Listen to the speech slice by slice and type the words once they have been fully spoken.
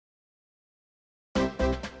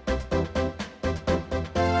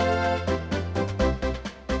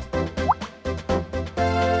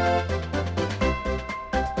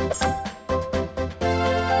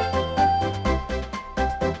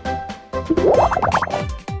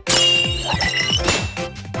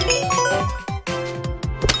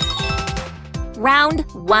Round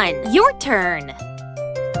 1. Your turn.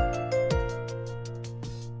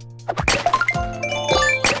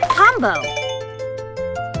 Combo.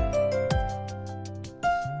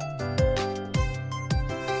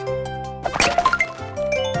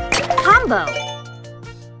 Combo.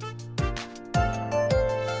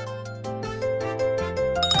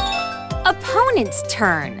 Opponent's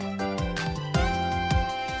turn.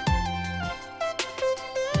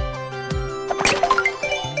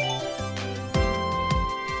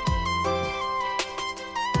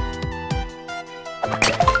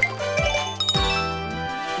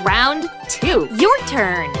 Round 2. Your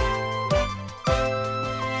turn.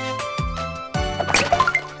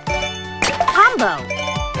 Combo.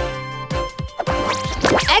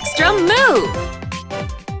 Extra move.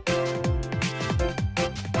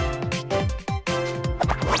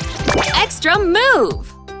 Extra move.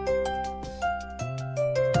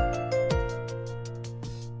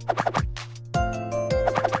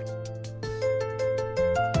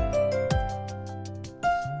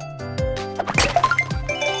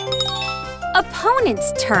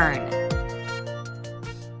 Opponent's turn.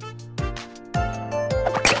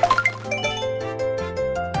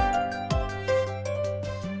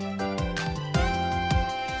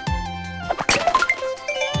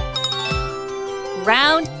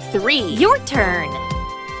 Round 3. Your turn.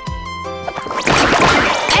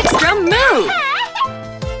 Extra move.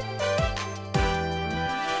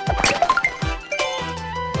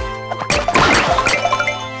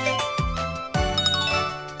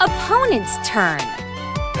 Opponent's turn.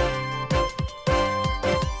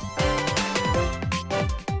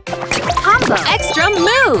 Combo. Extra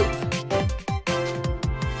move.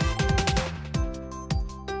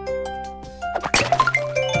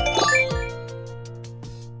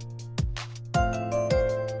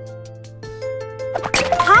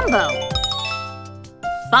 Combo.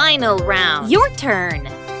 Final round. Your turn.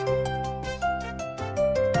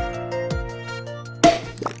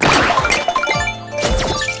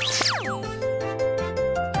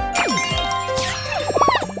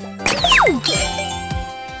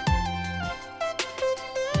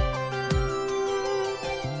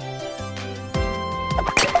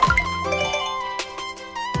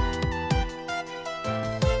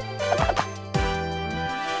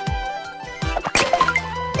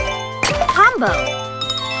 Combo.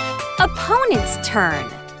 Opponent's turn.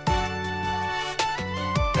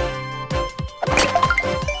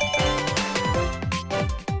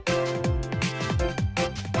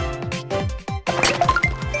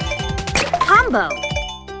 Combo.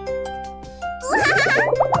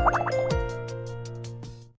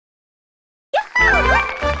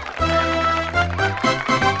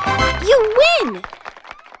 You win!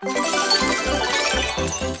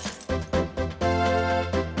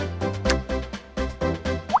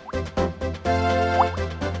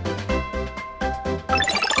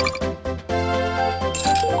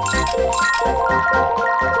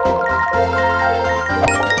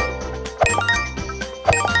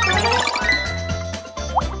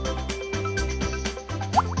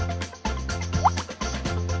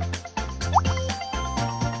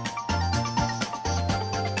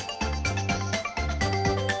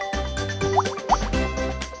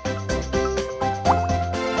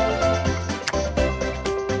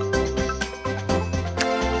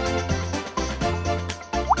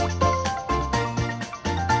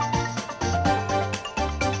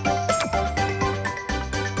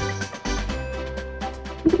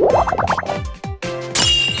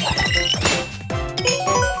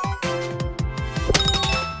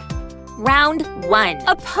 Round 1.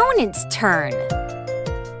 Opponent's turn.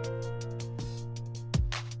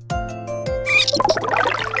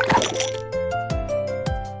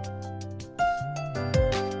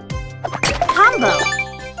 Combo.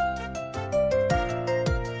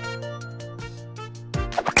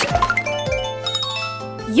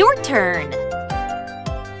 Your turn.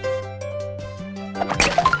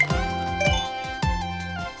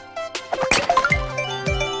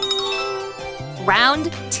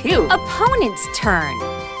 Round 2. Opponent's turn.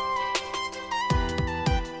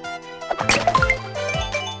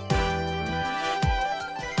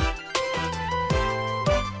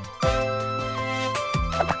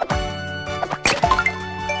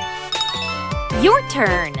 Your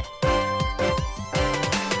turn.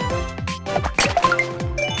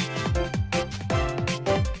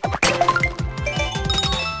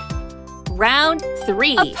 Round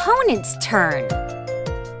 3. Opponent's turn.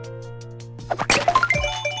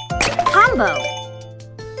 Combo.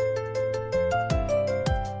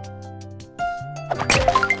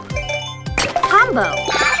 Combo.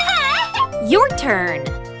 Your turn.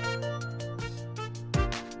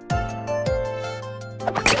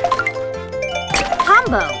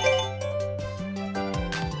 Combo.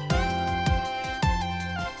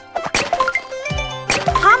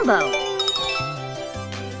 Combo.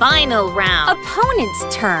 Final round.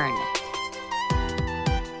 Opponent's turn.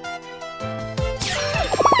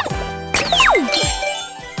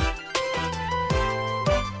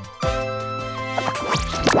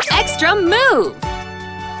 Extra move.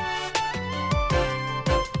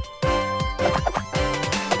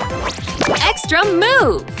 Extra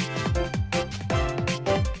move.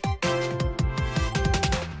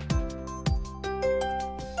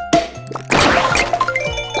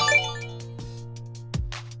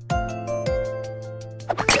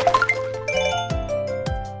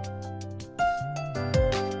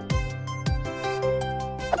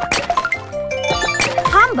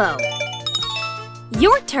 Combo.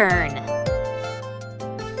 Your turn.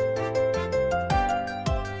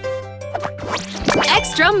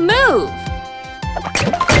 Extra move.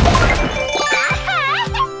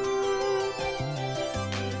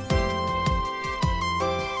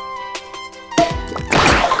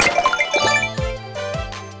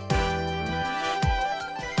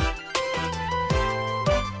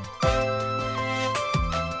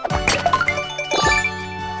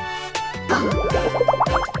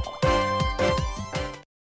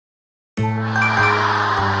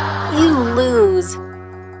 You lose.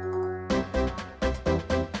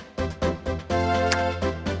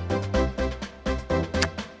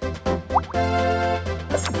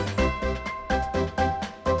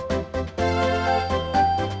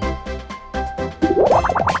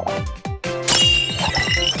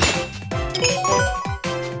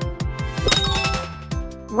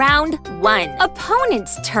 Round 1.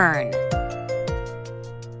 Opponent's turn.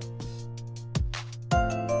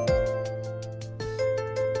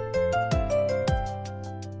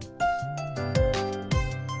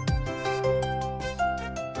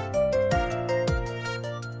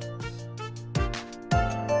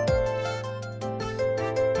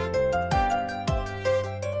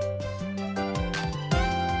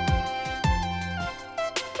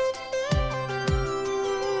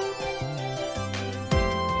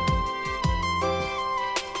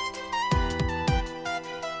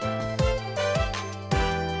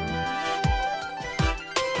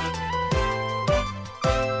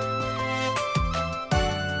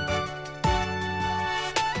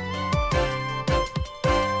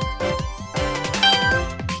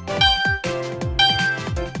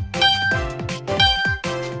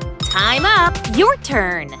 Time up! Your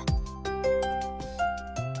turn!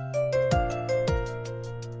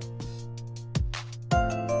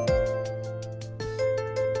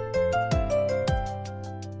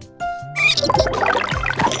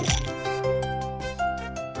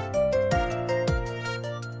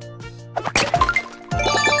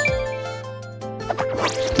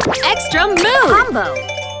 Extra move! Combo!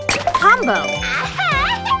 Combo!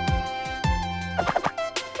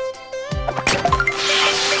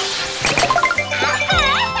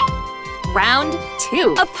 Round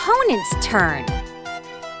 2. Opponent's turn.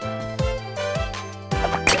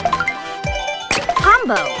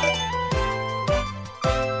 Combo.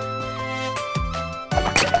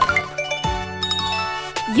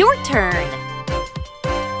 Your turn.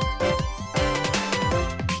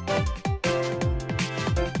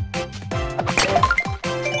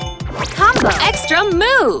 Combo. Extra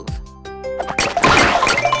move.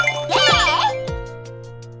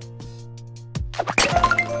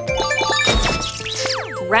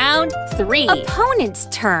 Round 3. Opponent's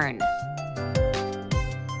turn.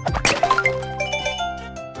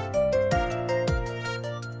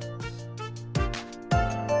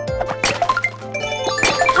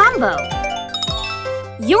 Combo.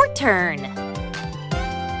 Your turn.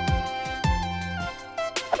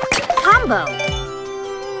 Combo.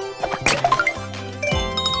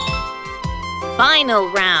 Final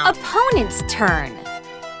round. Opponent's turn.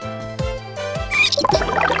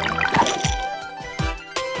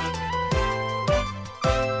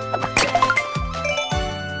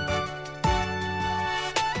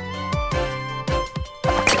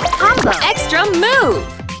 Combo. Extra move.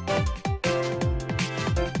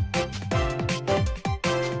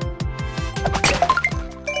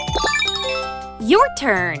 Your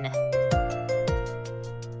turn.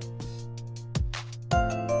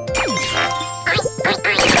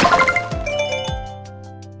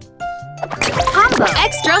 Combo.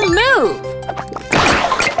 Extra move.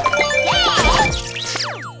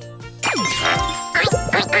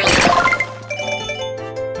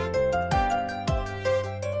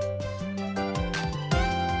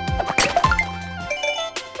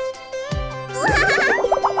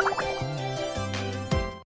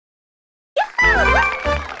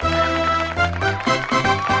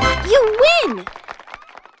 You win!